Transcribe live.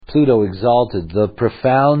Pluto exalted, the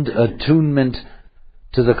profound attunement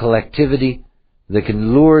to the collectivity that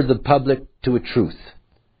can lure the public to a truth.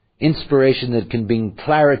 Inspiration that can bring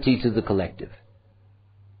clarity to the collective.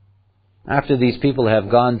 After these people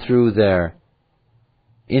have gone through their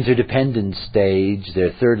interdependent stage,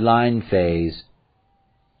 their third line phase,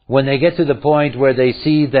 when they get to the point where they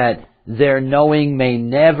see that their knowing may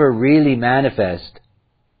never really manifest,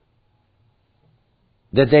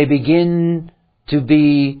 that they begin to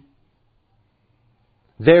be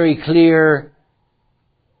very clear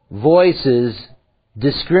voices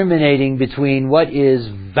discriminating between what is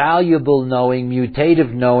valuable knowing,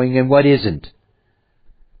 mutative knowing, and what isn't.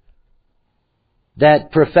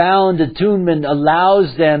 That profound attunement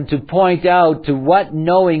allows them to point out to what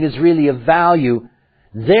knowing is really of value.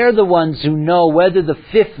 They're the ones who know whether the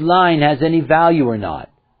fifth line has any value or not,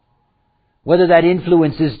 whether that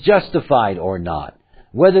influence is justified or not,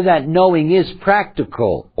 whether that knowing is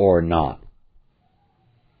practical or not.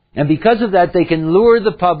 And because of that, they can lure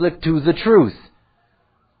the public to the truth.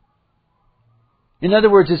 In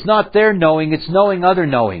other words, it's not their knowing, it's knowing other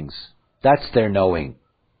knowings. That's their knowing.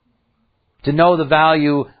 To know the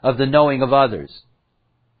value of the knowing of others.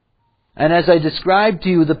 And as I described to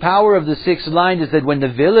you, the power of the sixth line is that when the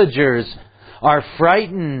villagers are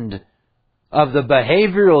frightened of the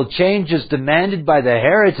behavioral changes demanded by the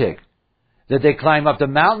heretic, that they climb up the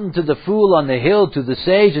mountain to the fool on the hill to the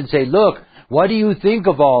sage and say, "Look, what do you think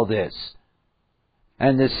of all this?"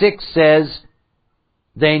 And the sixth says,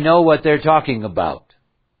 they know what they're talking about.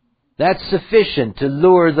 That's sufficient to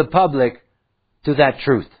lure the public to that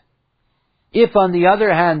truth. If, on the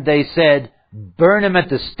other hand, they said, "Burn him at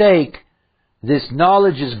the stake, this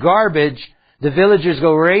knowledge is garbage," the villagers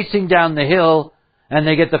go racing down the hill and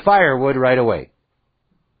they get the firewood right away.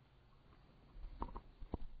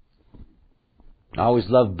 I always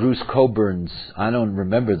loved Bruce Coburn's, I don't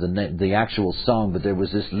remember the actual song, but there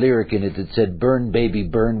was this lyric in it that said, "Burn, baby,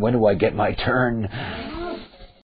 burn, when do I get my turn?"